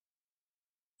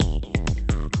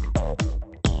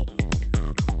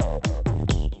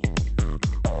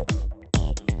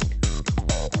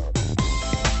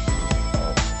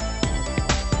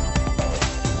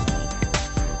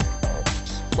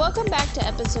Welcome back to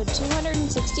episode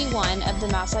 261 of the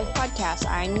Mouselifer Podcast.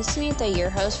 I'm Samantha, your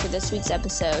host for this week's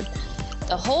episode.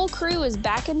 The whole crew is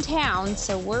back in town,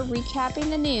 so we're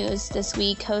recapping the news this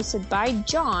week, hosted by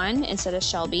John instead of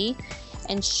Shelby.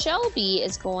 And Shelby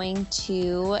is going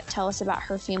to tell us about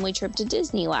her family trip to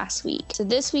Disney last week. So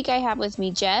this week I have with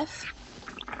me Jeff.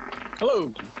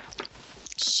 Hello.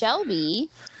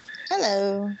 Shelby.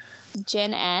 Hello.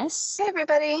 Jen S. Hey,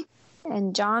 everybody.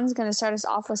 And John's going to start us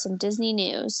off with some Disney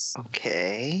news.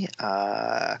 Okay.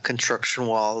 Construction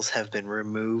walls have been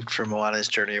removed from Moana's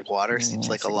Journey of Water. Seems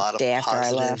like a lot of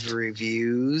positive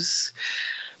reviews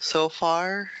so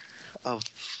far of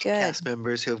cast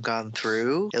members who have gone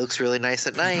through. It looks really nice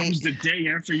at night. That was the day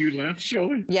after you left,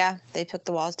 Shelby? Yeah, they took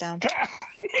the walls down.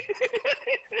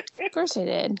 Of course they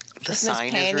did. The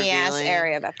sign is revealing. Ass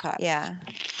area of Epcot. Yeah.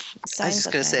 I was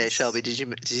just going to say, Shelby, did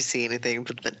you see anything?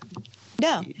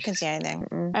 No, I couldn't see anything.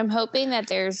 Mm-mm. I'm hoping that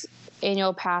there's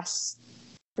annual pass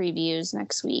previews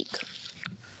next week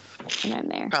when I'm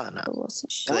there. Probably not. But we'll see.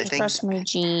 I think trust my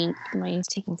Gene. My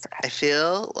taking forever. I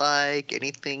feel like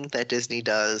anything that Disney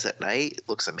does at night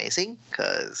looks amazing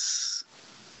because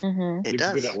it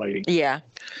does. Good at lighting. Yeah.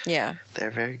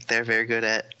 They're very good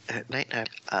at nighttime.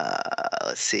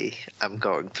 Let's see. I'm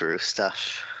going through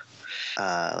stuff.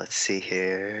 Let's see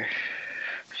here.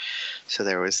 So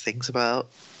there was things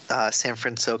about San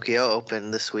Francisco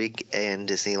opened this week in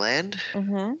Disneyland.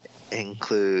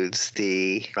 Includes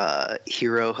the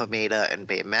Hiro, Hameda, and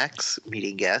Baymax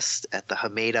meeting guests at the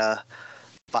Hameda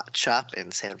Bot Shop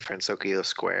in San Francisco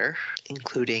Square,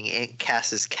 including Aunt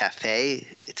Cass's Cafe.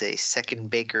 It's a second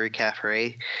bakery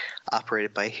cafe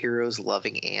operated by Hiro's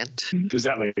loving aunt. Is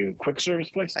that like a quick service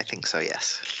place? I think so,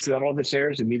 yes. Is that all this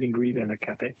airs, a meet and greet and a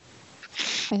cafe?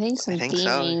 I think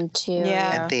theming too.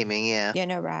 Yeah. And theming, yeah. Yeah,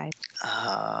 no ride.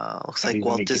 Looks like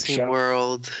Walt Disney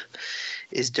World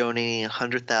is donating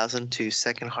 $100,000 to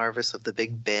Second Harvest of the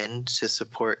Big Bend to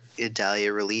support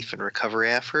Idalia relief and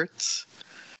recovery efforts.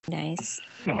 Nice.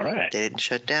 All right. They didn't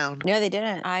shut down. No, they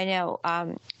didn't. I know.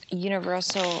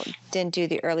 Universal didn't do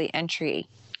the early entry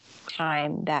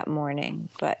time that morning,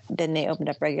 but then they opened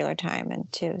up regular time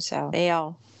and too. So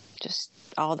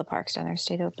all the parks down there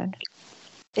stayed open.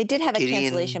 They did have a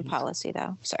cancellation policy,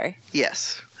 though. Sorry.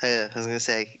 Yes. I was going to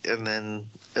say, and then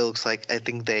it looks like I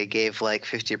think they gave like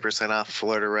 50% off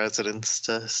Florida residents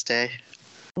to stay.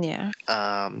 Yeah.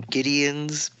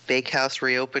 Gideon's Bakehouse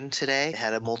reopened today. It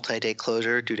had a multi-day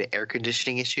closure due to air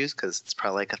conditioning issues because it's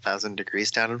probably like 1,000 degrees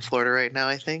down in Florida right now,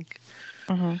 I think.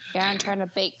 Yeah, I'm trying to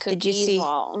bake cookies. Did you see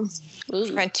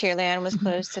Frontierland was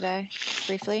closed today,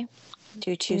 briefly,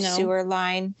 due to sewer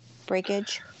line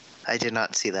breakage? I did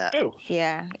not see that. Oh.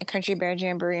 Yeah, a Country Bear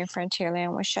Jamboree in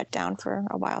Frontierland was shut down for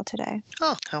a while today.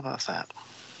 Oh, how about that?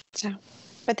 So,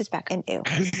 but it's back in ew.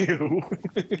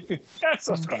 That's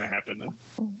what's going to happen then.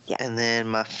 Yeah. And then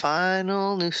my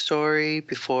final news story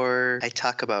before I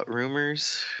talk about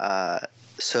rumors.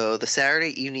 So the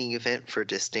Saturday evening event for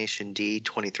Destination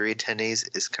D23 attendees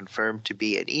is confirmed to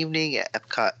be an evening at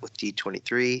Epcot with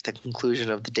D23. The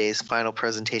conclusion of the day's final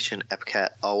presentation, Epcot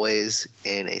Always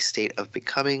in a State of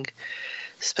Becoming.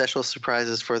 Special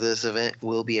surprises for this event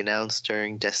will be announced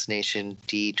during Destination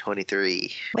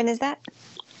D23. When is that?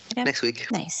 Yeah. Next week.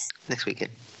 Nice. Next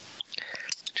weekend.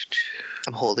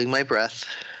 I'm holding my breath.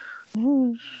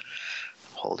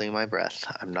 Holding my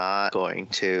breath. I'm not going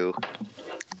to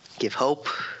give hope,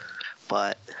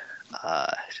 but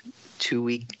 2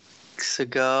 weeks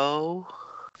ago,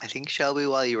 I think, Shelby,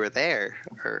 while you were there,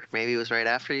 or maybe it was right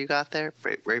after you got there,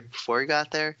 right before you got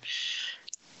there,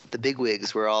 the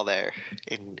bigwigs were all there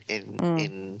in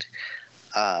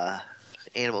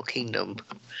Animal Kingdom,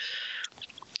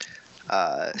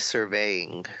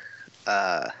 surveying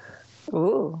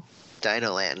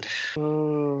Dinoland.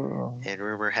 And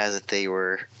rumor has it they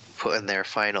were putting their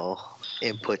final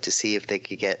input to see if they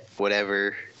could get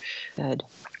whatever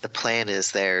the plan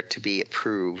is there to be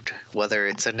approved. Whether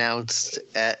it's announced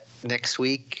at next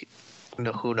week,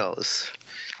 who knows?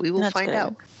 We will find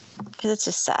out. Because it's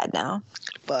just sad now.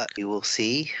 But we will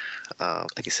see.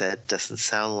 Like I said, doesn't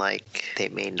sound like they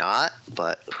may not,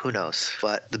 but who knows?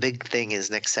 But the big thing is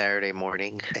next Saturday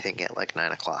morning, I think at like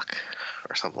 9 o'clock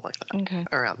or something like that. Okay.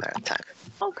 Around that time.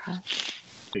 Okay.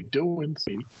 Big doings,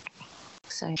 baby.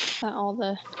 Is that all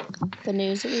the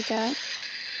news that we got?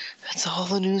 That's all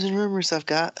the news and rumors I've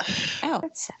got. Oh,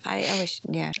 I wish,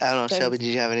 yeah. I don't know, Shelby, did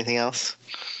you have anything else?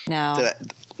 No.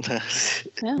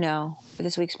 No. No.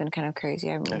 This week's been kind of crazy.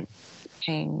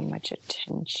 paying much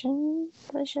attention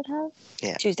as I should have.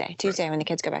 Yeah. Tuesday when the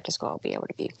kids go back to school, I'll be able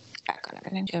to be back on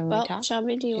everything. Do you want me to Well, talk?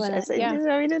 Shelby, do you want to? Yeah. Do you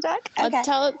want me to talk? Okay.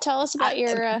 Tell us about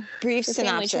your brief your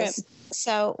family synopsis. trip.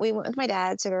 So we went with my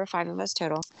dad. So there were 5 of us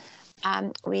total.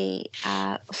 Our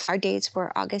dates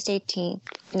were August 18th.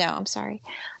 No, I'm sorry.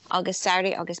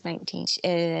 Saturday, August 19th.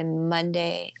 And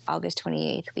Monday, August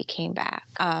 28th, we came back.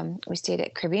 We stayed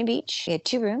at Caribbean Beach. We had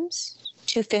 2 rooms,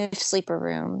 2 fifth sleeper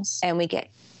rooms, and we get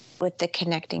with the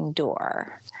connecting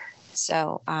door.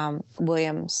 So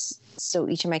so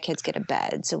each of my kids get a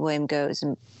bed. So William goes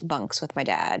and bunks with my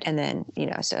dad. And then,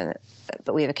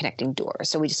 but we have a connecting door.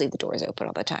 So we just leave the doors open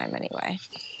all the time anyway.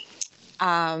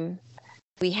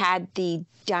 We had the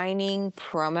dining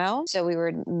promo. So we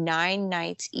were 9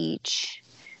 nights each.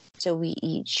 So we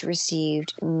each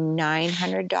received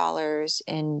 $900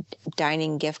 in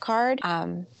dining gift card.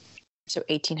 So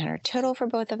 $1,800 total for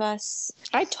both of us.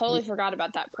 I totally forgot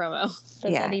about that promo.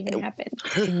 That even happened.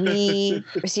 We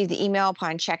received the email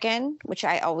upon check-in, which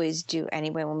I always do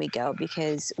anyway when we go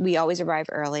because we always arrive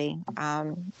early.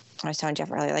 I was telling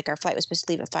Jeff earlier, like our flight was supposed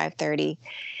to leave at 5:30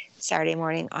 Saturday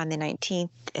morning on the 19th,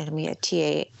 and we had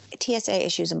TSA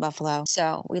issues in Buffalo.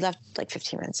 So we left like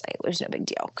 15 minutes late. It was no big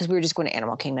deal because we were just going to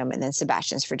Animal Kingdom and then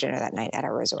Sebastian's for dinner that night at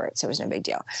our resort. So it was no big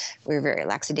deal. We were very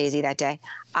lackadaisy that day.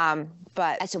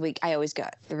 But so I always go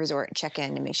to the resort and check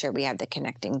in and make sure we have the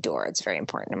connecting door. It's very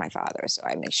important to my father. So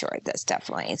I make sure that's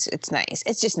definitely, it's nice.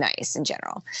 It's just nice in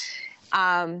general.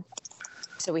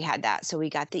 So we had that. So we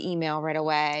got the email right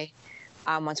away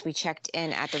once we checked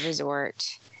in at the resort.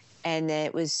 And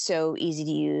it was so easy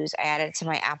to use. I added it to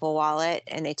my Apple Wallet,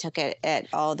 and they took it at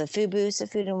all the food booths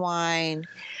of Food and Wine.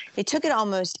 They took it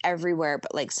almost everywhere,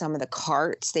 but like some of the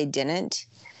carts, they didn't,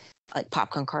 like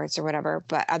popcorn carts or whatever.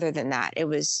 But other than that, it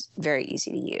was very easy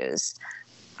to use.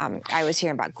 I was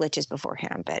hearing about glitches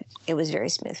beforehand, but it was very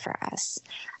smooth for us.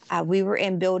 We were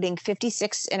in building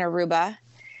 56 in Aruba,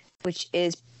 which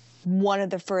is one of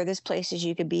the furthest places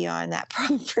you could be on that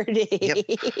property. Yep.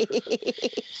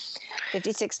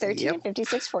 5613 and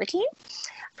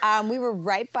 5614. We were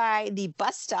right by the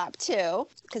bus stop too,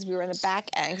 because we were in the back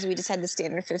end because we just had the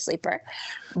standard fifth sleeper.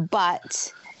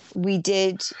 But we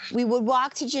would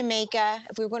walk to Jamaica.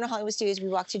 If we were going to Hollywood Studios, we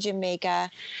walked to Jamaica,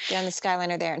 get on the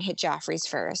Skyliner there and hit Joffrey's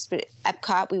first. But at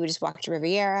Epcot, we would just walk to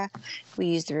Riviera. We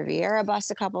used the Riviera bus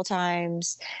a couple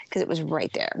times because it was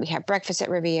right there. We had breakfast at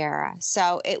Riviera.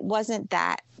 So it wasn't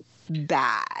that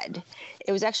bad.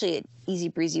 It was actually an easy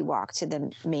breezy walk to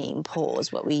the main pool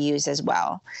is what we used as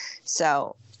well.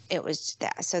 So it was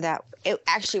that. So that it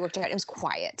actually worked out. It was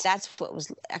quiet. That's what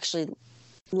was actually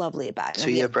lovely about it. So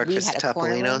you have breakfast at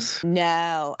Topolino's?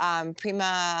 No.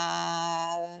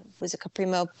 Was it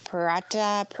Primo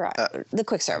Pirata? The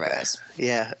quick service.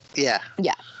 Yeah.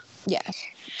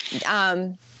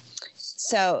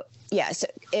 So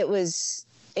it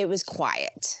was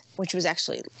quiet, which was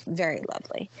actually very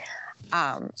lovely.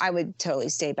 I would totally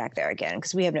stay back there again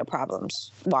because we have no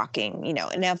problems walking,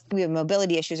 and if we have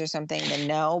mobility issues or something, then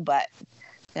no, but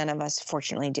none of us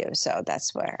fortunately do. So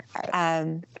that's where,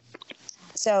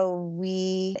 so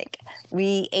we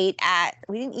didn't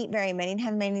eat very many, didn't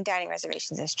have many dining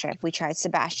reservations this trip. We tried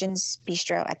Sebastian's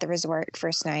Bistro at the resort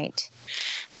first night.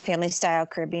 Family style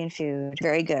Caribbean food.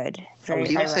 Very good.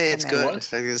 People say it's good. I was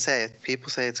going to say, people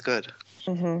say it's good.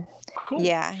 Mm-hmm. Cool.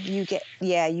 Yeah, you get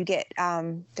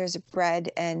there's a bread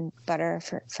and butter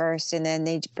first, and then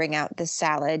they bring out the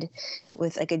salad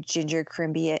with like a ginger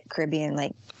Caribbean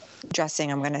like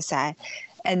dressing, I'm going to say.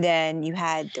 And then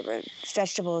there were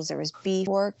vegetables, there was beef,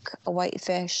 pork, a white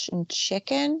fish, and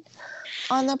chicken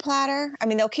on the platter. I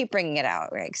mean, they'll keep bringing it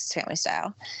out, right? 'Cause it's family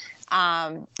style.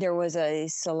 There was a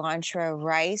cilantro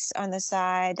rice on the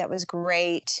side. That was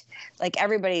great. Like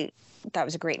everybody thought it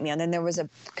was a great meal. And then there was a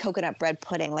coconut bread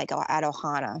pudding like at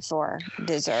Ohana for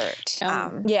dessert.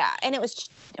 Yeah. And it was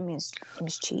cheap.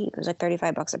 It was like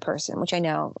 $35 a person, which I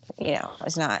know,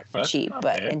 is not cheap,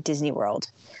 but in Disney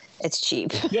World, it's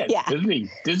cheap. Yeah.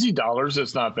 Disney dollars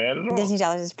is not bad at all. Disney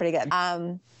dollars is pretty good.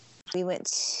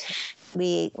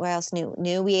 What else new?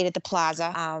 We ate at the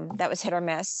Plaza. That was hit or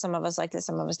miss. Some of us liked it,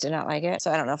 some of us did not like it.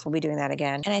 So I don't know if we'll be doing that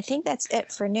again. And I think that's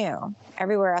it for new.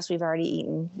 Everywhere else we've already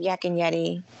eaten. Yak and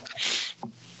Yeti,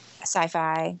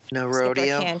 Sci-Fi. No rodeo.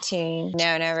 Skipper Canteen.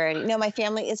 No rodeo. No, my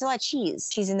family. It's a lot of cheese.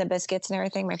 Cheese in the biscuits and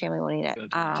everything. My family won't eat it.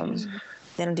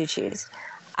 They don't do cheese.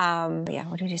 What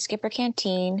did we do? Skipper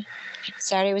Canteen.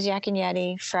 Saturday was Yak and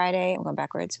Yeti. Friday, I'm going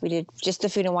backwards. We did just the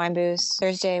Food and Wine booths.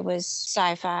 Thursday was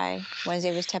Sci-Fi.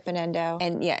 Wednesday was Tepanendo.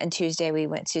 And Tuesday we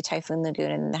went to Typhoon Lagoon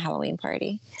and the Halloween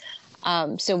party.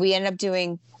 So we ended up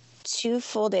doing 2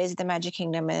 full days at the Magic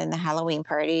Kingdom and then the Halloween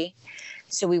party.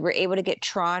 So we were able to get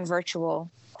Tron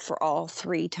virtual for all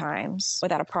 3 times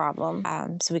without a problem.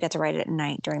 So we got to ride it at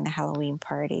night during the Halloween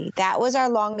party. That was our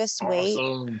longest wait.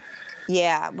 Awesome.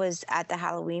 Yeah, it was at the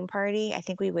Halloween party. I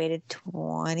think we waited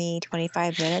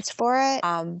 25 minutes for it.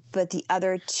 But the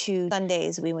other 2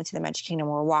 Sundays we went to the Magic Kingdom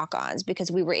were walk-ons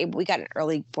because we got an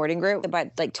early boarding group about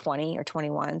like 20 or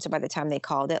 21. So by the time they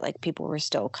called it, like people were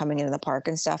still coming into the park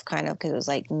and stuff kind of because it was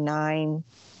like 10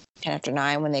 after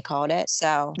 9 when they called it.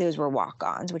 So those were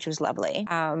walk-ons, which was lovely.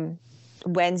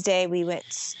 Wednesday we went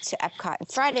to Epcot,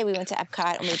 and Friday we went to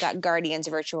Epcot and we got Guardians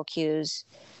virtual queues,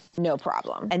 no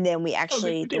problem. And then we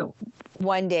actually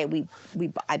one day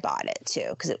I bought it too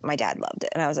because my dad loved it,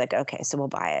 and I was like, okay, so we'll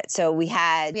buy it. So we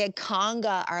had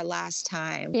Conga our last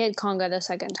time. We had Conga the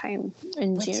second time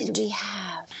in June. What did we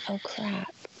have? Oh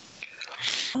crap!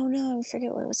 Oh no, I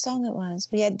forget what song it was.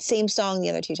 We had the same song the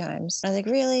other 2 times. I was like,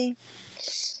 really?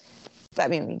 But I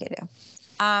mean, we could do.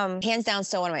 Hands down,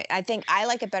 still one of my. I think I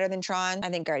like it better than Tron. I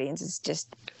think Guardians is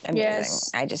just amazing. Yes.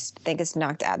 I just think it's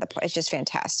knocked out of the park. It's just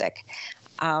fantastic.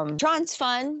 Tron's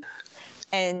fun,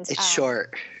 and It's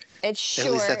short. It's short.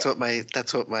 At least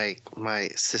that's what my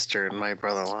sister and my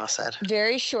brother-in-law said.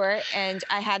 Very short, and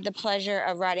I had the pleasure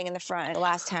of riding in the front the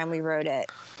last time we rode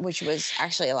it, which was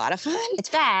actually a lot of fun. It's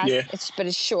fast, Yeah. but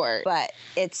it's short, but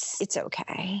it's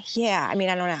okay. Yeah, I mean,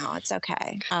 I don't know, it's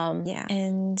okay. Yeah,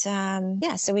 and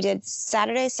yeah, so we did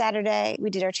Saturday.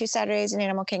 We did our 2 Saturdays in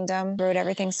Animal Kingdom, rode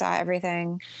everything, saw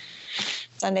everything.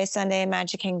 Sunday in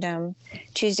Magic Kingdom.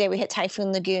 Tuesday we hit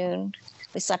Typhoon Lagoon.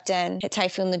 We slept in, hit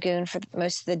Typhoon Lagoon for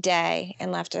most of the day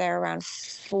and left there around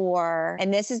 4.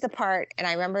 And this is the part, and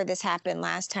I remember this happened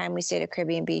last time we stayed at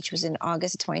Caribbean Beach was in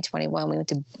August of 2021.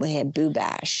 We had Boo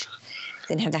Bash.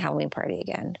 Didn't have the Halloween party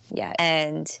again yet.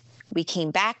 And we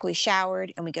came back, we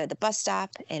showered, and we go to the bus stop,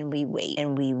 and we wait.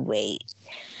 And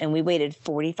we waited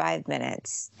 45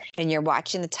 minutes. And you're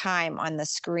watching the time on the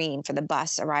screen for the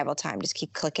bus arrival time. Just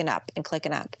keep clicking up and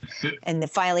clicking up. And then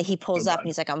finally he pulls up, and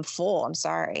he's like, I'm full, I'm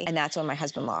sorry. And that's when my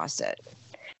husband lost it.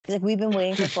 He's like, we've been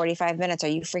waiting for 45 minutes. Are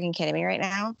you freaking kidding me right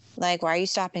now? Like, why are you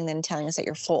stopping then and telling us that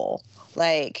you're full?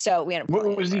 Like, so we had a Where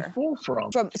was he full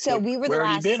from? So we were the where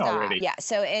last had he been stop. already? Yeah,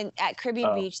 so at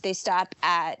Caribbean Beach, they stop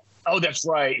at Oh, that's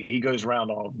right. He goes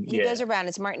around all. He goes around.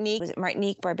 It's Martinique. Was it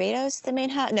Martinique, Barbados, the main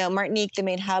hub? No, Martinique, the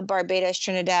main hub. Barbados,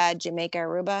 Trinidad, Jamaica,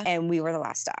 Aruba, and we were the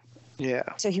last stop. Yeah.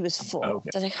 So he was full. Okay.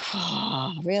 So I was like,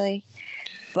 oh, really?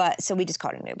 But so we just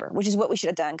called an Uber, which is what we should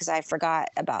have done because I forgot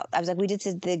about. I was like, we did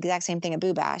the exact same thing at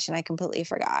Boo Bash, and I completely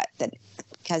forgot that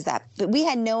But we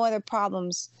had no other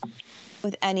problems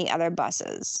with any other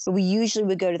buses. We usually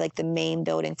would go to like the main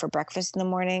building for breakfast in the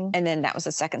morning, and then that was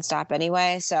the second stop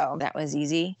anyway, so that was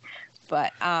easy.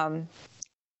 But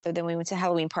so then we went to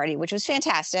Halloween party, which was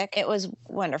fantastic. It was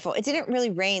wonderful. It didn't really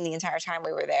rain the entire time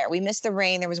we were there. We missed the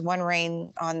rain. There was one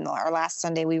rain on our last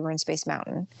Sunday. We were in Space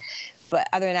Mountain, but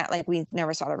other than that, like we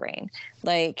never saw the rain.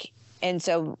 And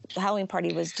so the Halloween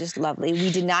party was just lovely.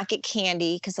 We did not get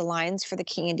candy because the lines for the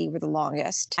candy were the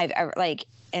longest I've ever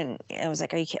and I was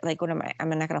like, are you like, what am I? I'm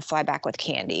not going to fly back with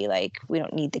candy. Like, we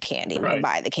don't need the candy. Right. We can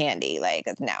buy the candy. Like,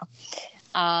 no.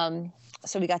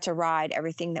 So we got to ride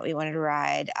everything that we wanted to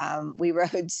ride. We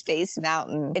rode Space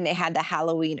Mountain, and they had the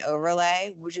Halloween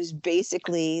overlay, which is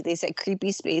basically, they said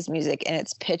creepy space music, and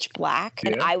it's pitch black.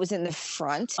 Yeah. And I was in the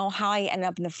front. Oh, how I ended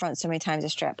up in the front so many times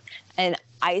this trip. And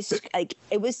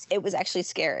it was actually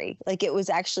scary. Like, it was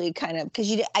actually kind of,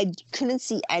 because I couldn't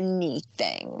see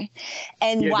anything.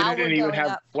 And while they didn't even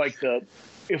have like the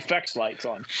effects lights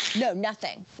on. No,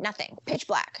 nothing, pitch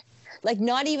black. Like,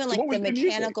 not even like the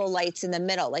mechanical lights in the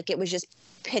middle. Like, it was just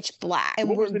pitch black.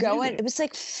 And we're going, it was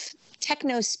like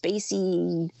techno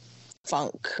spacey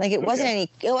funk. Like, it wasn't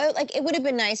any, like, it would have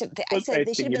been nice if I said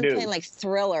they should have been playing like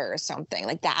Thriller or something.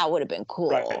 Like, that would have been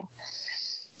cool.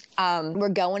 Right. We're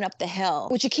going up the hill,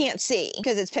 which you can't see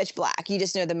because it's pitch black. You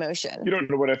just know the motion. You don't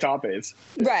know what a top is.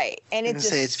 Right. And it just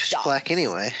say it's pitch black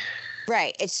anyway.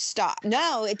 Right. It stopped.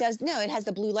 No, it does. No, it has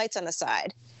the blue lights on the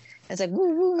side. It's like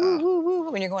woo, woo, woo, woo,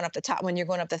 woo, when you're going up the top, when you're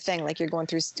going up the thing, like you're going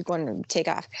to take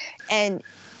off, and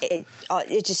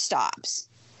it just stops,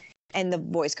 and the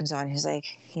voice comes on. He's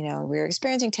like, we're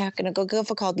experiencing technical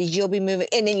difficulties. You'll be moving,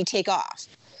 and then you take off.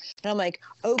 And I'm like,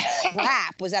 oh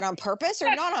crap, was that on purpose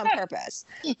or not on purpose?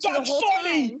 So That's the whole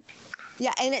funny. time,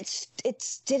 yeah, and it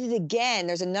did it again.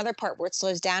 There's another part where it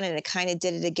slows down, and it kind of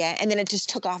did it again, and then it just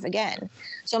took off again.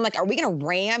 So I'm like, are we going to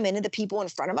ram into the people in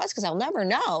front of us? Because I'll never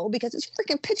know because it's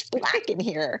freaking pitch black in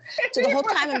here. So the whole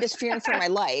time I'm just fearing for my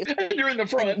life. You're in the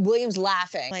front. And William's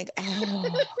laughing. Like,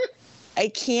 oh. I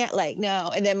can't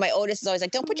no. And then my oldest is always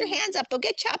like, don't put your hands up. They'll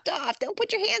get chopped off. Don't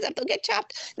put your hands up. They'll get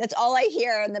chopped. That's all I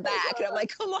hear in the back. And I'm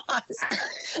like, come on.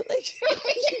 Like,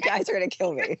 you guys are going to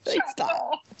kill me. Like,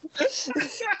 stop.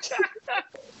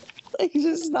 Like,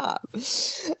 just stop.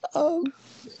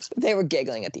 They were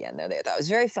giggling at the end, though. They thought it was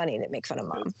very funny to make fun of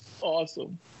Mom.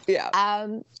 Awesome. Yeah.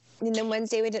 And then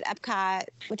Wednesday we did Epcot,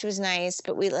 which was nice,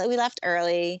 but we left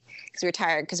early because we were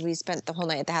tired because we spent the whole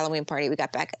night at the Halloween party. We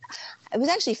got back. It was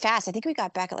actually fast. I think we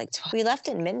got back at like 12. We left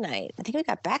at midnight. I think we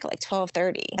got back at like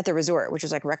 12:30 at the resort, which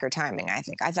was like record timing. I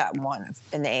think I thought 1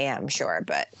 in the a.m. Sure,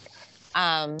 but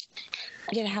yeah,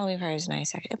 the Halloween party was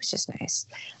nice. Actually, it was just nice.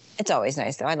 It's always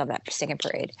nice, though. I love that stinking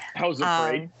parade. How was the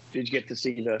parade? Did you get to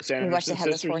see the Sanderson We watched the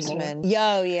Headless Horseman.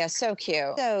 Yo, yeah, so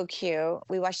cute. So cute.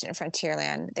 We watched it in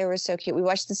Frontierland. They were so cute. We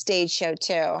watched the stage show,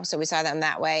 too. So we saw them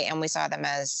that way, and we saw them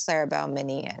as Clarabelle,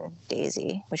 Minnie, and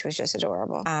Daisy, which was just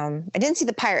adorable. I didn't see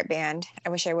the pirate band. I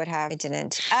wish I would have. I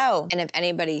didn't. Oh, and if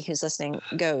anybody who's listening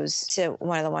goes to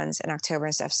one of the ones in October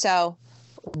and stuff. So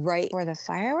right for the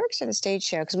fireworks or the stage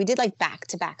show, because we did like back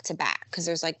to back to back, because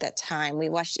there's like that time we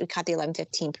caught the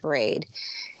 11:15 parade,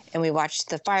 and we watched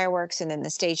the fireworks and then the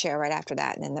stage show right after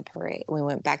that, and then the parade. We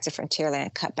went back to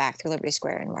Frontierland, cut back through Liberty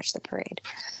Square, and watched the parade.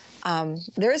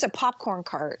 There is a popcorn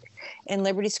cart in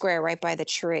Liberty Square right by the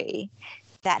tree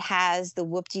that has the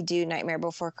Whoop-de-Doo Nightmare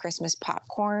Before Christmas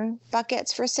popcorn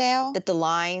buckets for sale, that the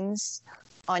lines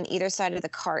on either side of the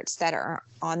carts that are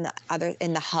on the other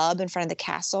in the hub in front of the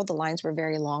castle, the lines were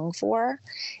very long for.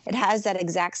 It has that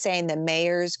exact same, the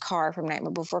mayor's car from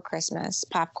Nightmare Before Christmas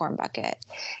popcorn bucket,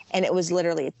 and it was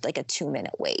literally like a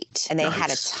 2-minute wait, and they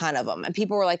had a ton of them, and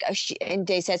people were like, and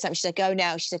they said something. She's like, oh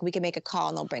no, she's like, we can make a call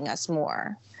and they'll bring us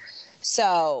more.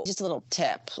 So just a little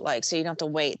tip, like, so you don't have to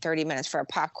wait 30 minutes for a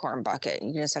popcorn bucket.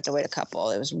 You just have to wait a couple.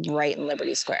 It was right in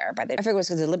Liberty Square I forget it was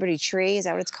the Liberty Tree. Is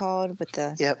that what it's called? With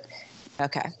the Yep.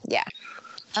 Okay. Yeah.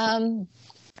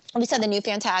 We saw the new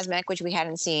Phantasmic, which we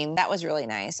hadn't seen. That was really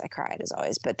nice. I cried as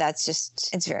always, but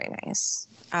it's very nice.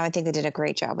 I think they did a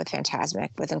great job with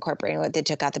Phantasmic, with incorporating what they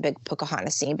took out the big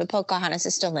Pocahontas scene, but Pocahontas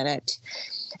is still in it.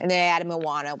 And they added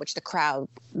Moana, which the crowd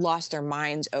lost their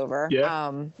minds over.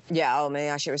 Yeah. Yeah. Oh my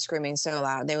gosh, it was screaming so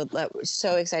loud. They were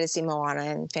so excited to see Moana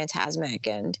and Phantasmic,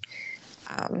 and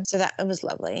so that it was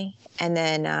lovely. And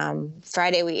then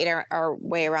Friday we ate our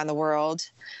way around the world.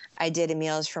 I did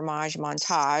Emil's fromage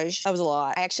montage. That was a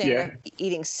lot. I actually ended up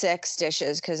eating 6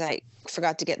 dishes because I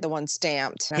forgot to get the one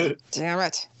stamped. Damn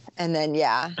it. And then,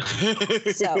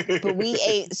 but we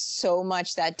ate so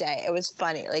much that day. It was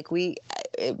funny. Like we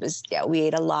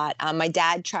ate a lot. My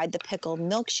dad tried the pickled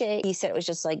milkshake. He said it was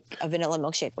just like a vanilla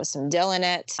milkshake with some dill in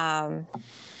it.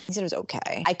 He said it was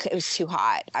okay. It was too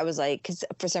hot. I was like, because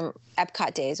for some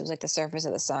Epcot days, it was like the surface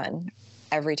of the sun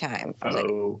every time. I was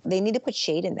like, they need to put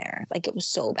shade in there. Like, it was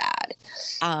so bad.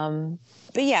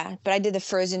 But I did the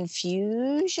frozen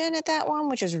fusion at that one,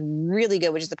 which was really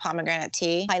good, which is the pomegranate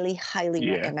tea. Highly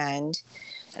recommend.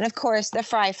 And of course, the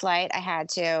fry flight, I had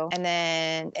to. And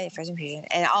then frozen fusion.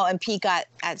 And Pete got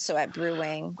at Brew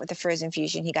Wing with the frozen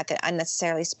fusion, he got the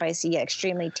unnecessarily spicy yet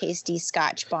extremely tasty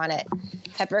Scotch bonnet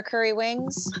pepper curry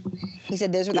wings. He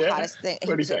said those were the hottest thing.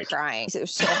 He was like crying. He said it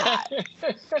was so hot.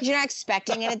 You're not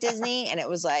expecting it at Disney. And it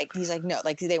was like, he's like, no,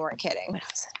 like they weren't kidding. What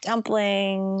else?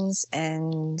 Dumplings.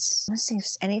 And let's see if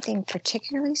anything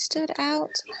particularly stood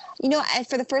out. You know,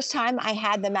 for the first time, I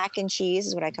had the mac and cheese,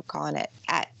 is what I kept calling it,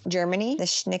 at Germany. The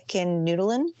Schnicken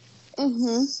Nudeln.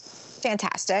 Mm-hmm.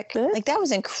 Fantastic. Good. Like, that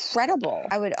was incredible.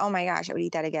 I would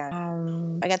eat that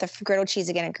again. I got the griddled cheese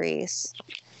again in Greece.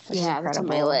 Yeah, that's on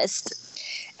my list.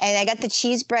 And I got the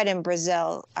cheese bread in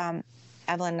Brazil.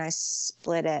 Evelyn and I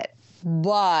split it.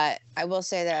 But I will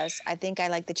say this. I think I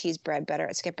like the cheese bread better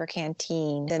at Skipper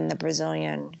Canteen than the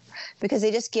Brazilian, because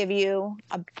they just give you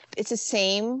it's the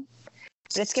same,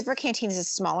 but at Skipper Canteen is a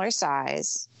smaller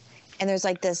size. And there's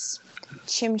like this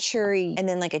chimichurri and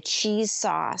then like a cheese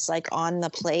sauce like on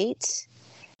the plate.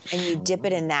 And you dip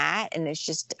it in that, and it's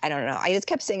just, I don't know. I just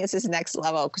kept saying this is next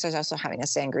level because I was also having a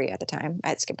sangria at the time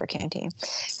at Skipper Canteen.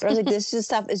 But I was like, this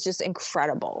stuff is just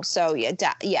incredible. So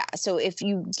So if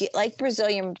you get like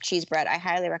Brazilian cheese bread, I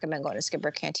highly recommend going to Skipper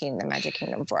Canteen in the Magic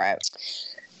Kingdom for it.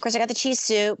 Of course, I got the cheese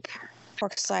soup,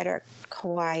 pork slider,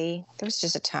 Kauai. There was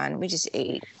just a ton. We just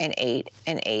ate and ate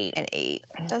and ate and ate.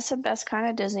 That's the best kind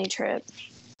of Disney trip.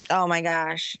 Oh my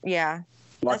gosh, yeah.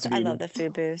 I love the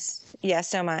food booths. Yeah,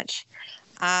 so much.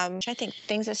 I think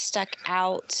things that stuck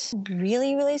out,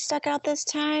 really stuck out this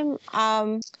time.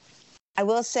 I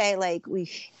will say, like,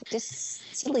 we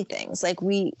just silly things. Like,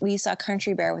 we saw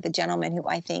Country Bear with a gentleman who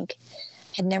I think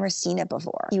had never seen it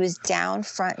before. He was down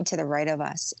front and to the right of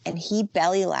us, and he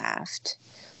belly laughed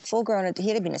full grown, he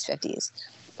had to be in his 50s,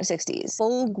 60s,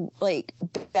 full like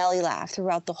belly laugh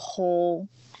throughout the whole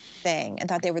thing, and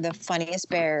thought they were the funniest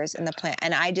bears in the planet.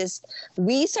 And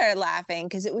we started laughing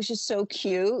because it was just so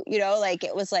cute, like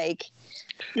it was like,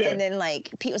 and then like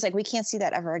Pete was like, we can't see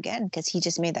that ever again because he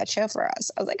just made that show for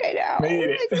us. I was like, I know. Made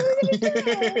it. Like, what are we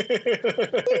gonna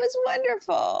do? It was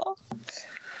wonderful.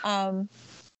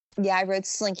 Yeah, I rode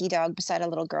Slinky Dog beside a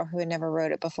little girl who had never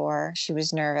rode it before. She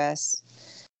was nervous.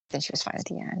 Then she was fine at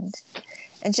the end.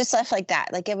 And just stuff like that.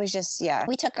 Like, it was just,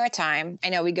 we took our time. I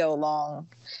know we go along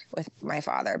with my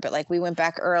father, but like we went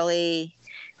back early.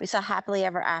 We saw Happily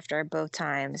Ever After both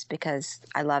times because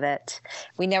I love it.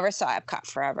 We never saw Epcot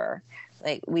Forever.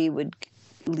 Like, we would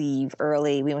leave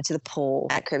early. We went to the pool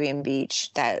at Caribbean Beach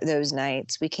those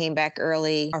nights. We came back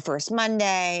early our first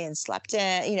Monday and slept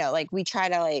in. Like, we try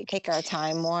to like take our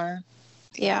time more.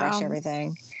 Rush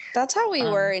everything. That's how we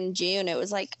were in June. It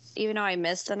was like, even though I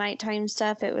missed the nighttime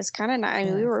stuff, it was kind of nice. I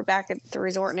mean, we were back at the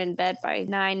resort and in bed by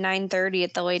 9:30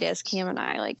 at the latest, Cam and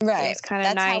I. Like, right. It was kind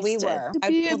of nice. That's how we were.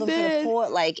 I'd pull them to the pool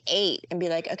at like 8 and be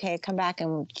like, okay, come back.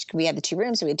 And we had the 2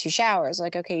 rooms, so we had 2 showers.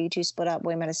 Like, okay, you 2 split up.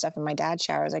 William had stuff in my dad's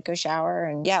showers. Like, go shower.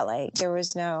 And like, there was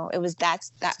that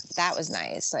was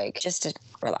nice. Like, just to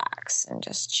relax and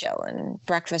just chill. And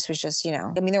breakfast was just, I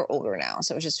mean, they're older now,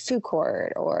 so it was just food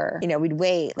court or, we'd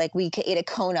wait. Like, we ate at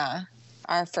Kona.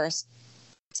 Our first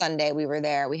Sunday we were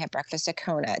there. We had breakfast at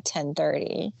Kona at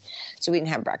 10:30. So we didn't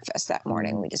have breakfast that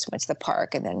morning. We just went to the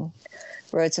park and then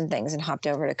rode some things and hopped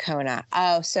over to Kona.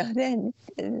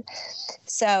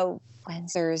 So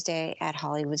Thursday at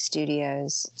Hollywood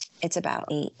Studios, it's about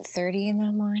 8:30 in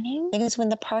the morning. I think it's when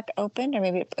the park opened, or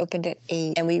maybe it opened at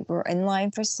 8. And we were in line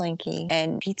for Slinky.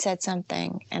 And Pete said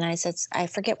something. And I said, I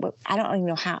forget what, I don't even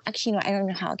know how. Actually, no, I don't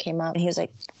know how it came up. And he was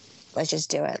like, let's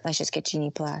just do it. Let's just get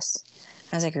Genie Plus.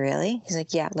 I was like, really? He's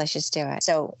like, yeah, let's just do it.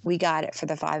 So we got it for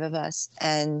the 5 of us.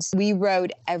 And we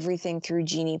rode everything through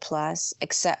Genie Plus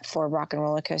except for Rock and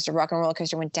Roller Coaster. Rock and Roller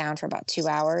Coaster went down for about 2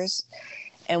 hours.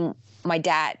 And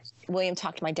William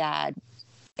talked to my dad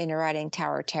into riding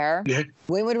Tower of Terror. Yeah.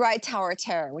 William would ride Tower of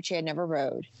Terror, which he had never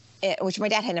rode. Which my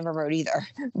dad had never rode either.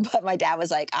 But my dad was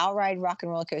like, I'll ride Rock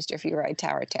and Roller Coaster if you ride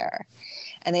Tower of Terror.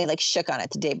 And they like shook on it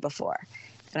the day before.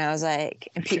 And I was like,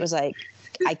 and Pete was like,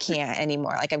 I can't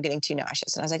anymore. Like, I'm getting too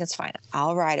nauseous. And I was like, that's fine.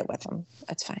 I'll ride it with him.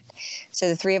 That's fine. So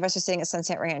the 3 of us are sitting at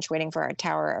Sunset Ranch waiting for our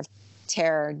Tower of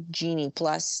Terror Genie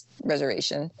Plus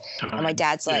reservation. And my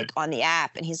dad's like on the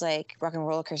app and he's like, Rock and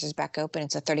Roller Coaster's back open.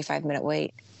 It's a 35-minute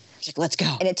wait. He's like, let's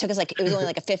go. And it took us it was only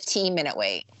like a 15-minute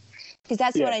wait. Because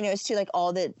that's what I noticed too. Like,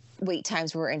 all the wait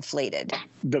times were inflated.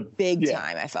 The big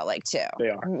time, I felt like, too. They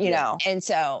are. You know? And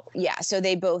so, so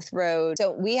they both rode.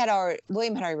 So William had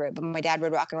already rode, but my dad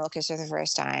rode Rock and Roller Coaster the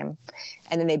first time.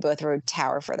 And then they both rode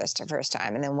Tower for this first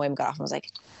time. And then William got off and was like,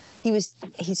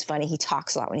 he's funny. He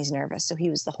talks a lot when he's nervous. So he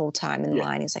was the whole time in the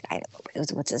line. He's like,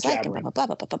 what's this like? And, blah, blah,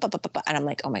 blah, blah, blah, blah, blah. And I'm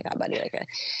like, oh my God, buddy. Like,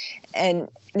 and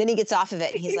then he gets off of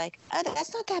it and he's like, oh,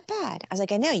 that's not that bad. I was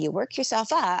like, I know, you work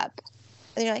yourself up.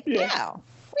 And you're like, yeah.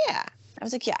 I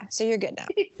was like, yeah, so you're good now.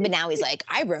 But now he's like,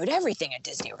 I rode everything at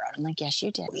Disney World. I'm like, yes,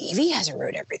 you did. Evie hasn't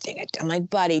rode everything. I'm like,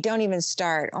 buddy, don't even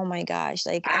start. Oh my gosh.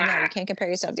 Like, I know you can't compare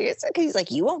yourself to yourself. He's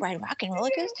like, you won't ride Rock and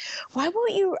Roller Coaster? Why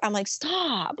won't you? I'm like,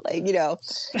 stop. Like, the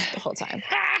whole time.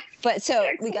 But so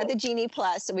we got the Genie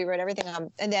Plus. So we rode everything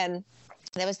on. And then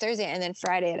that was Thursday. And then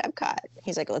Friday at Epcot,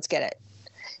 he's like, let's get it.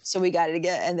 So we got it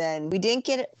again. And then we didn't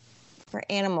get it for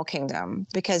Animal Kingdom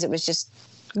because it was just,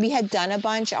 we had done a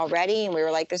bunch already and we were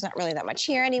like, there's not really that much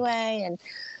here anyway. And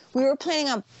we were planning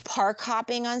on park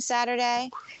hopping on Saturday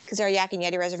because our Yak and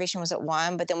Yeti reservation was at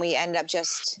 1, but then we ended up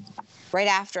just right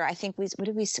after, I think we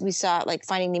saw like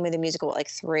Finding Nemo the musical at like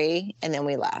 3 and then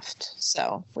we left.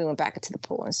 So we went back into the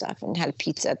pool and stuff and had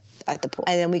pizza at the pool.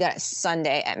 And then we got it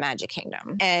Sunday at Magic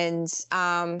Kingdom. And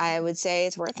I would say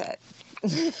it's worth it.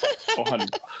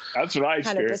 That's what I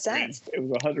experienced. 100%. It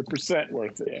was 100%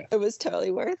 worth it. Yeah. It was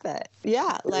totally worth it.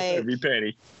 Yeah, like every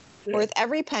penny. Yeah. Worth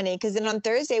every penny. Because then on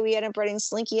Thursday we ended up riding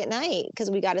Slinky at night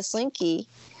because we got a Slinky.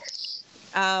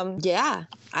 I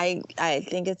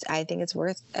think it's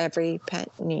worth every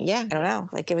penny. Yeah, I don't know.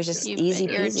 Like, it was just easy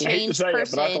peasy. I hate to say it,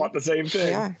 but I thought the same thing.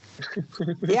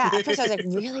 Yeah. At first I was like,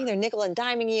 really? They're nickel and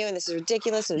diming you, and this is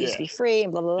ridiculous. It'll just be free,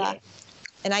 and blah blah blah. Yeah.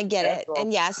 And I get it.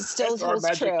 And yes, it still holds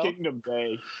true.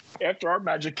 After our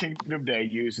Magic Kingdom Day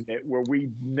using it, where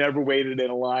we never waited in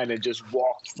a line and just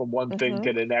walked from one thing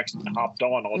to the next and hopped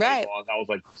on all day long, I was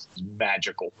like,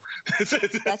 magical.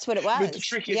 That's what it was. But the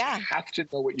trick is you have to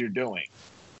know what you're doing.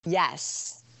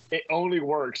 Yes. It only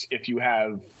works if you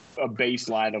have a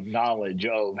baseline of knowledge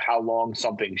of how long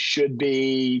something should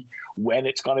be, when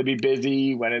it's going to be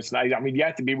busy, when it's not. I mean, you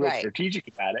have to be real strategic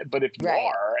about it. But if you are,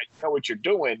 and you know what you're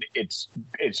doing, it's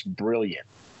brilliant.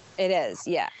 It is,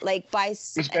 yeah. Like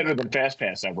it's better than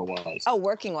FastPass ever was. Oh,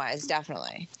 working wise,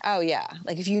 definitely. Oh yeah,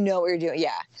 like if you know what you're doing,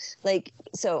 yeah. Like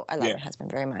so, I love my husband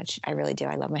very much. I really do.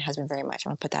 I love my husband very much. I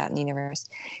want to put that in the universe.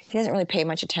 He doesn't really pay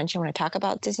much attention when I talk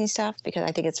about Disney stuff because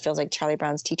I think it feels like Charlie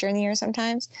Brown's teacher in the year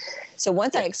sometimes. So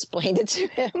once I explained it to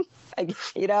him,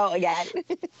 again.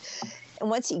 And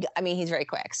once he's very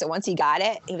quick. So once he got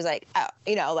it, he was like, oh,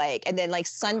 and then like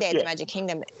Sunday at the Magic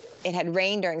Kingdom, it had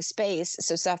rained during space,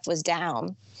 so stuff was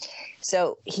down.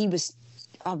 So he was,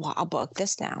 oh, well, I'll book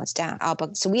this now. It's down. I'll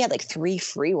book. So we had like 3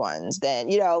 free ones then,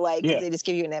 they just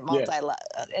give you a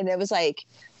and it was like,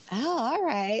 oh, all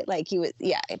right. Like he was,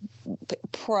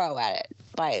 pro at it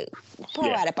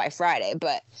by Friday.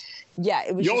 But yeah,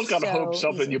 it was. You always got to hope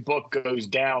something in your book goes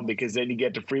down because then you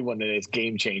get the free one and it's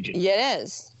game changing. Yeah, it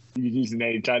is. You can use it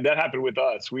anytime. That happened with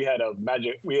us. We had a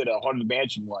Haunted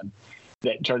Mansion one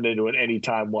that turned into an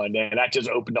anytime one, and that just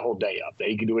opened the whole day up.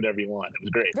 You can do whatever you want. It was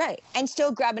great. Right, and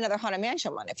still grab another Haunted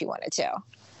Mansion one if you wanted to.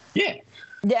 Yeah.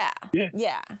 Yeah.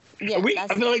 I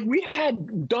feel like we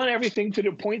had done everything to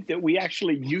the point that we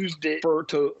actually used it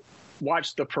to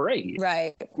watch the parade.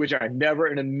 Right. Which I never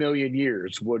in a million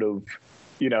years would have,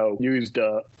 used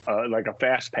like a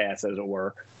fast pass, as it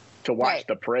were, to watch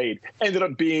the parade. Ended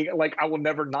up being like, I will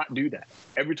never not do that.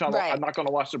 Every time I'm not going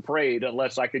to watch the parade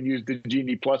unless I can use the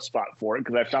Genie Plus spot for it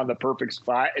because I found the perfect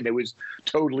spot and it was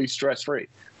totally stress free.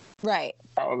 Right.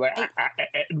 I was like,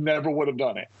 I never would have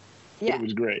done it. Yeah. It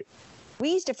was great.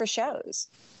 We used it for shows,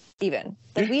 even.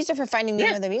 Like we used it for Finding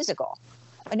Nemo the musical.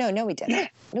 Oh, no, we didn't. Yeah.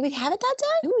 Did we have it that day?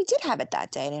 No, we did have it that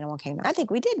day at Animal Kingdom. I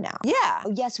think we did now. Yeah.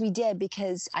 Oh, yes, we did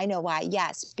because I know why.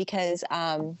 Yes, because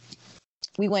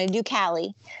we wanted to do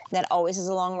Cali. That always is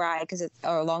a long ride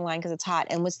or a long line because it's hot.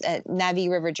 And was a Navi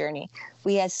River Journey.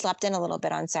 We had slept in a little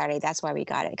bit on Saturday. That's why we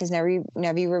got it because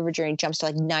Navi River Journey jumps to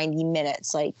like 90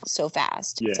 minutes, like so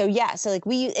fast. Yeah. So like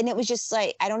and it was just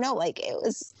like I don't know, like it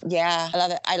was. Yeah, I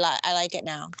love it. I like it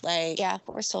now. Like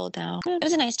we're sold now. It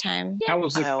was a nice time. Yeah. How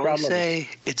was the I always say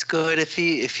it's good if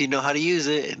you know how to use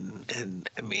it, and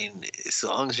I mean as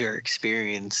long as you're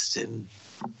experienced and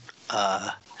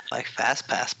like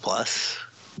FastPass Plus.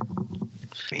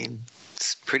 I mean,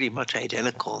 it's pretty much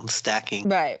identical in stacking.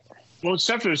 Right. Well,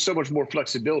 except for there's so much more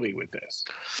flexibility with this.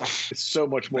 It's so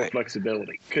much more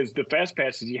flexibility because the fast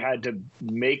passes you had to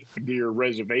make your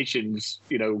reservations,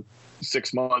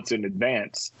 6 months in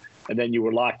advance, and then you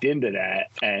were locked into that.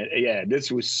 And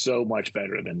this was so much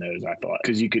better than those, I thought,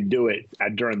 because you could do it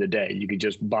during the day. You could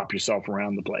just bop yourself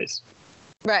around the place.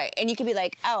 Right. And you could be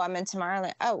like, oh, I'm in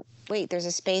Tomorrowland. Oh, wait, there's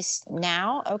a space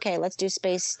now? Okay, let's do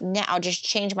space now. I'll just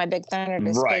change my Big Thunder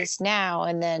to space now.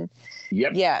 And then,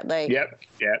 Yep.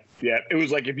 It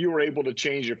was like if you were able to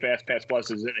change your FastPass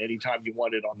Pluses at any time you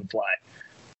wanted on the fly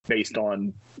based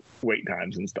on wait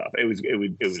times and stuff. It was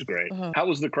great. Mm-hmm. How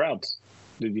was the crowds,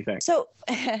 did you think? So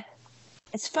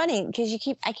it's funny because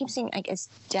I keep seeing like it's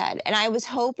dead, and I was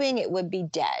hoping it would be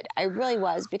dead. I really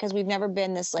was because we've never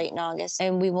been this late in August,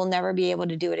 and we will never be able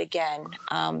to do it again.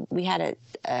 We had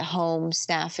a home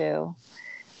snafu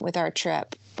with our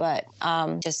trip, but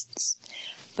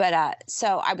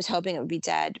so I was hoping it would be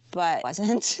dead, but it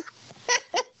wasn't.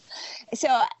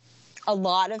 So a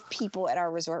lot of people at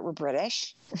our resort were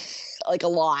British. Like a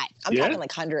lot. I'm talking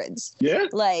like hundreds. Yeah.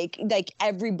 Like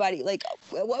everybody, like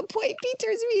at one point Pete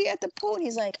turns to me at the pool and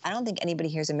he's like, I don't think anybody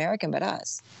here is American but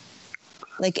us.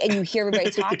 Like, and you hear everybody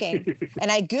talking.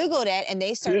 And I Googled it and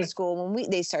they start school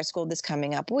they start school this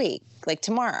coming up week, like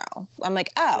tomorrow. I'm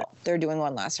like, oh, they're doing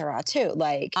one last hurrah too.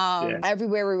 Like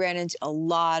everywhere we ran into a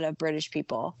lot of British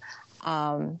people.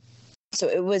 So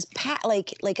it was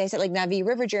like I said, like Navi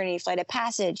River Journey, Flight of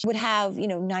Passage would have,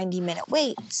 90-minute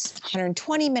waits,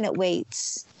 120-minute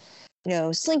waits.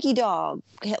 Slinky Dog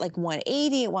hit like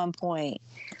 180 at one point.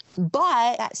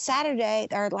 But that Saturday,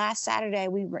 our last Saturday,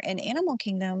 we were in Animal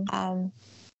Kingdom.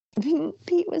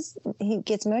 Pete he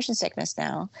gets motion sickness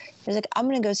now. He was like, I'm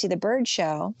going to go see the bird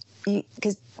show.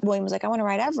 Because William was like, I want to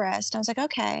ride Everest. And I was like,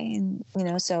 okay. And,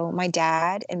 so my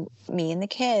dad and me and the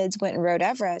kids went and rode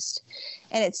Everest.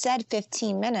 And it said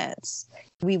 15 minutes.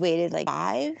 We waited like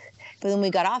 5. But when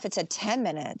we got off, it said 10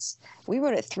 minutes. We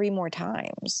rode it 3 more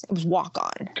times. It was walk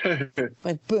on.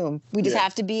 Like, boom. We just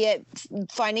have to be at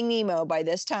Finding Nemo by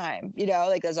this time.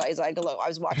 Like, that's always like, look, I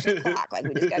was watching the clock. Like,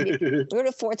 we just got to be. We rode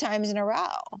it 4 times in a row.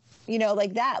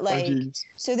 Like that. Like,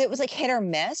 so that was like hit or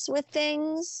miss with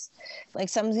things. Like,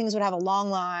 some things would have a long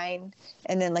line.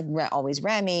 And then, like, always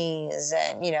Remy's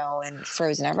and, and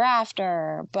Frozen Ever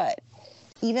After. But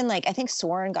even like, I think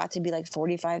Soarin' got to be like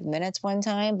 45 minutes one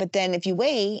time, but then if you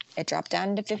wait, it dropped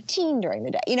down to 15 during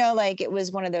the day. You know, like it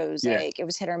was one of those, like it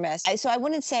was hit or miss. So I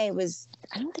wouldn't say it was,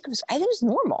 I think it was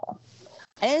normal.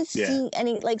 I didn't see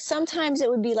any, like sometimes it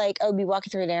would be like, I would be walking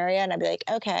through an area and I'd be like,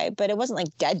 okay, but it wasn't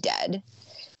like dead.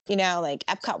 You know, like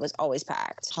Epcot was always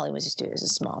packed. Hollywood Studios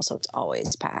is small, so it's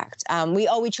always packed.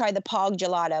 We tried the Pog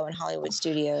Gelato in Hollywood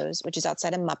Studios, which is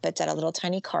outside of Muppets at a little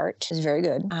tiny cart. It was very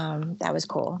good. That was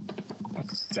cool.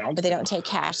 But they don't take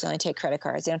cash. They only take credit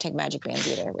cards. They don't take Magic Bands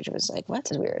either, which was like, what?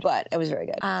 It's weird. But it was very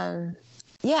good.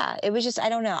 Yeah, it was just, I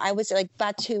don't know. I was like,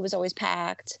 Batu was always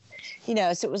packed. You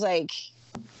know, so it was like,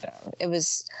 it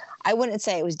was, I wouldn't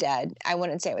say it was dead. I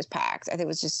wouldn't say it was packed. I think it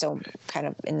was just so kind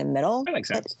of in the middle. That makes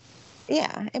sense.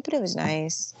 Yeah, but it was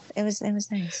nice. It was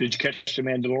nice. Did you catch the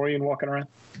Mandalorian walking around?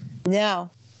 No.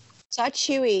 Saw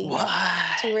Chewie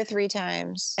 2 or 3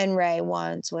 times and Rey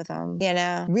once with him. You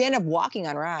know, we ended up walking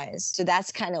on Rise. So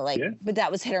that's kind of like, but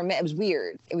that was hit or miss. It was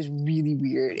weird. It was really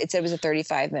weird. It said it was a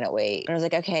 35-minute wait. And I was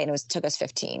like, okay. And took us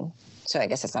 15. So I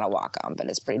guess that's not a walk on, but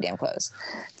it's pretty damn close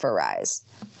for Rise.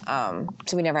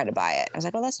 So we never had to buy it. I was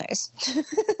like, well, that's nice.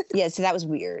 Yeah, so that was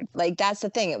weird. Like, that's the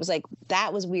thing. It was like,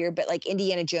 that was weird. But like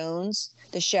Indiana Jones,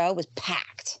 the show was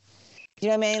packed. You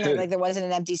know what I mean? Like there wasn't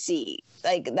an empty seat.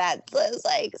 Like that was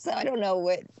like, so I don't know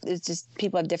what, it's just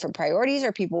people have different priorities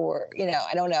or people were, you know,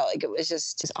 I don't know. Like it was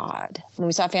just odd. When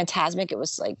we saw Fantasmic, it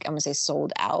was like, I'm going to say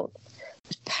sold out. It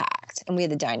was packed. And we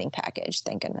had the dining package,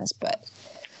 thank goodness. But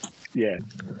yeah,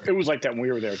 it was like that when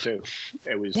we were there too.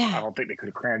 It was, I don't think they could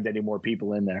have crammed any more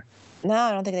people in there. No,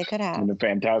 I don't think they could have. In the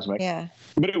Fantasmic. Yeah.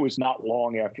 But it was not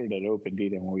long after that opened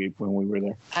either when we were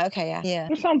there. Okay, yeah.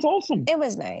 That sounds awesome. It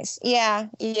was nice. Yeah.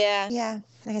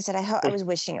 Like I said, I was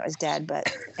wishing it was dead,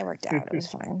 but it worked out. It was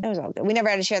fine. It was all good. We never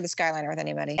had to share the Skyliner with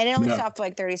anybody. And it only stopped for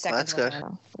like 30 seconds. That's good.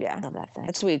 Yeah, I love that thing.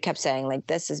 That's what we kept saying. Like,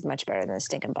 this is much better than the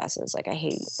stinking buses. Like, I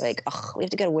hate, like, we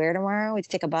have to go to where tomorrow? We have to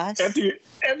take a bus? Empty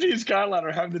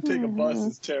Skyliner, having to take a bus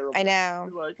is terrible. I know.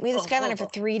 Like, we had the Skyliner for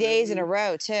 3 days in a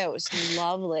row, too. It was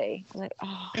lovely. I'm like,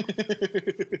 oh.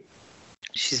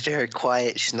 She's very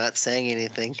quiet. She's not saying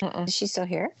anything. Is she still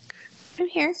here? I'm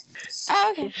here.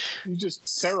 Oh, okay. You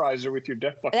just terrorize her with your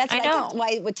death bucket. That's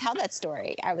why I would tell that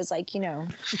story. I was like, you know,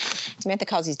 Samantha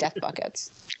calls these death buckets.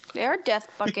 They are death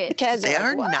buckets. Because they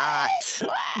are not.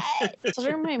 What? Those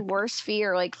are my worst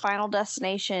fear, like Final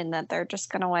Destination, that they're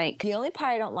just gonna like. The only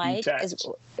part I don't like is,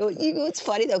 it's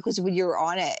funny though, because when you're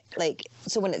on it, like,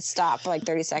 so when it stopped for like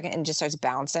 30 seconds and just starts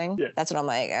bouncing, that's when I'm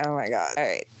like, oh my God, all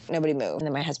right, nobody move. And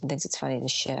then my husband thinks it's funny to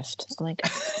shift. I'm like,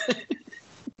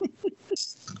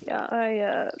 yeah,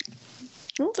 I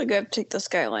don't think I have to take the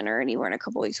Skyliner anywhere in a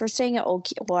couple weeks. We're staying at Old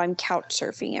Key. Well, I'm couch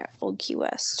surfing at Old Key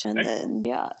West, and then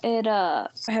I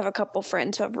have a couple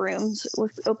friends who have rooms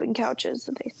with open couches,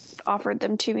 and they offered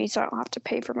them to me, so I don't have to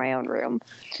pay for my own room.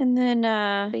 And then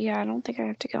I don't think I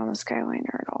have to go on the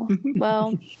Skyliner at all.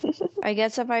 Well, I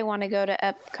guess if I want to go to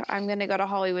Epcot, I'm going to go to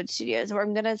Hollywood Studios, or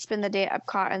I'm going to spend the day at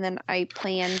Epcot, and then I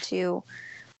plan to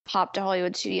hop to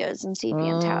Hollywood Studios and see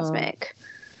Fantasmic.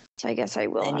 So I guess I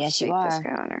will have to take the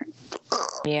Skyliner.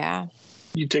 Yeah.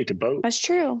 You take the boat. That's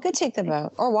true. Could take the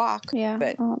boat or walk. Yeah, but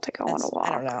I don't think I want to walk.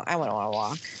 I don't know. I wouldn't want to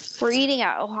walk. We're eating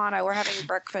at Ohana. We're having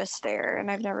breakfast there,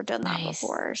 and I've never done that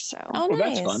before. So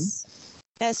nice.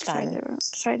 That's fun. That's fun.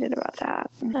 Excited about that.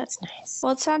 That's nice.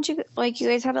 Well, it sounds like you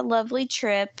guys had a lovely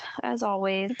trip, as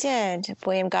always. We did.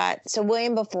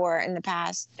 William before in the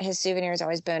past, his souvenir has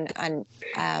always been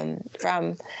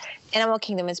from Animal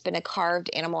Kingdom. It's been a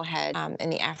carved animal head in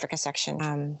the Africa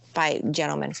section by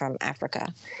gentlemen from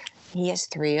Africa. He has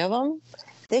 3 of them.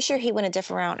 This year he went a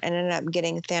different route and ended up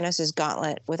getting Thanos'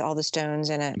 gauntlet with all the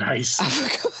stones in it. Nice.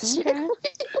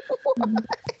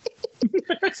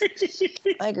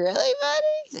 Like, really, buddy?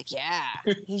 He's like, yeah.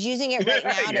 He's using it right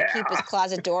now to keep his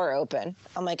closet door open.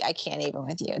 I'm like, I can't even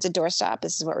with you. It's a doorstop.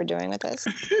 This is what we're doing with this.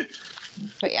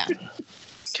 But yeah.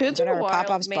 Kids are wild,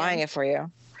 Pop-Up's buying it for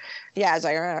you. Yeah, I was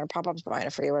like, Pop-Up's buying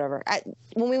it for you, whatever.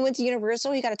 When we went to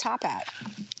Universal, he got a top hat.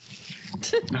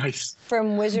 Nice.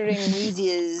 From Wizarding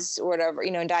Weezy's or whatever,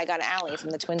 in Diagon Alley from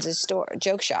the Twins' store,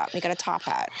 joke shop. He got a top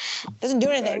hat. Doesn't do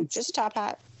anything, just a top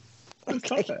hat. A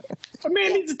top hat. A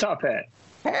man needs a top hat.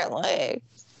 Apparently.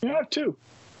 You have to.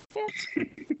 Yeah.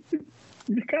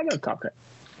 You got a top hat.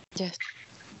 Yes.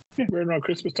 Yeah, right around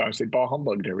Christmas time, say ball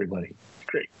humbug to everybody.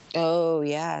 Great. Oh,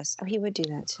 yes. Oh, he would do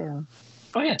that too.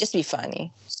 Oh, yeah. Just be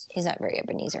funny. He's not very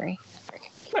Ebenezer-y.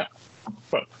 Yeah.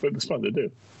 But it's fun to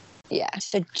do. Yeah.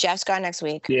 So Jeff's gone next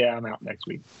week. Yeah, I'm out next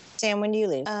week. Sam, when do you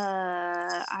leave?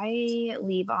 I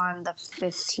leave on the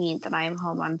 15th, and I am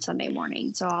home on Sunday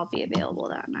morning, so I'll be available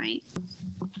that night.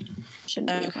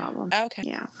 shouldn't be a problem. Okay.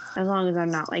 Yeah, as long as I'm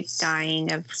not like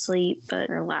dying of sleep,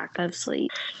 or lack of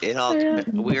sleep.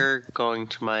 We're going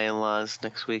to my in-laws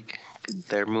next week.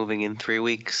 They're moving in 3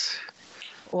 weeks.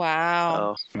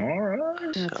 Wow. All right.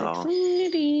 That's So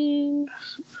exciting.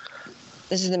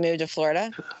 This is the move to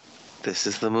Florida? this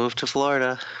is the move to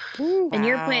Florida. And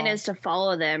your plan Wow. is to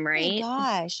follow them, Oh right? my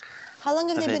gosh. How long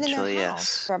have they been in their Eventually, house?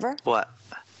 yes. Forever? What?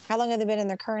 How long have they been in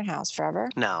their current house? Forever?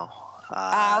 No.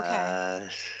 Okay.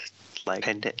 Like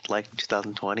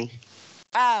 2020.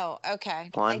 Oh, okay.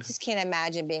 I One. just can't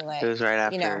imagine being like, It was right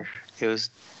after. you know, It was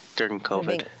during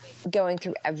COVID. going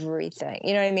through everything.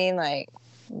 You know what I mean? Like,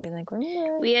 being like,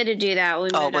 remember? We had to do that. We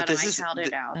moved Oh, out but of this my is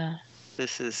childhood house.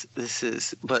 This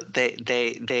is. But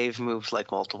they've moved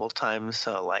like multiple times,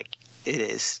 so like it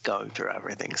is going through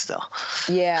everything still.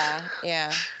 Yeah.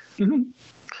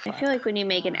 I feel like when you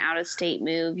make an out-of-state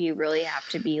move, you really have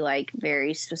to be like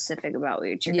very specific about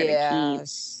what you're gonna keep.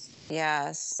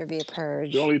 Yes. There'd be a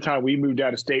purge. The only time we moved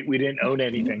out of state, we didn't own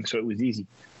anything, so it was easy.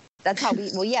 That's how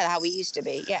how we used to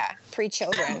be. Yeah.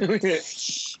 Pre-children.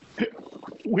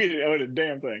 We didn't own a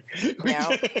damn thing.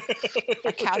 No.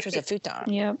 Our couch was a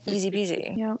futon. Yep. Easy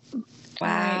peasy. Yep.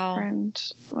 Wow. All right, friend.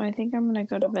 Well, I think I'm gonna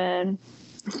go to bed.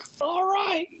 All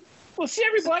right. Well, see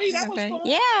everybody. That was Okay. fun.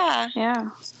 Yeah. Yeah.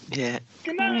 Yeah.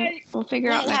 Good night. We'll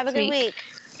figure out next Have a good week.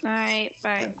 Night.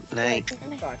 Bye. Night.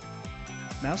 Bye.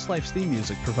 Mouselife's theme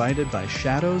music provided by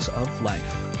Shadows of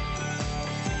Life.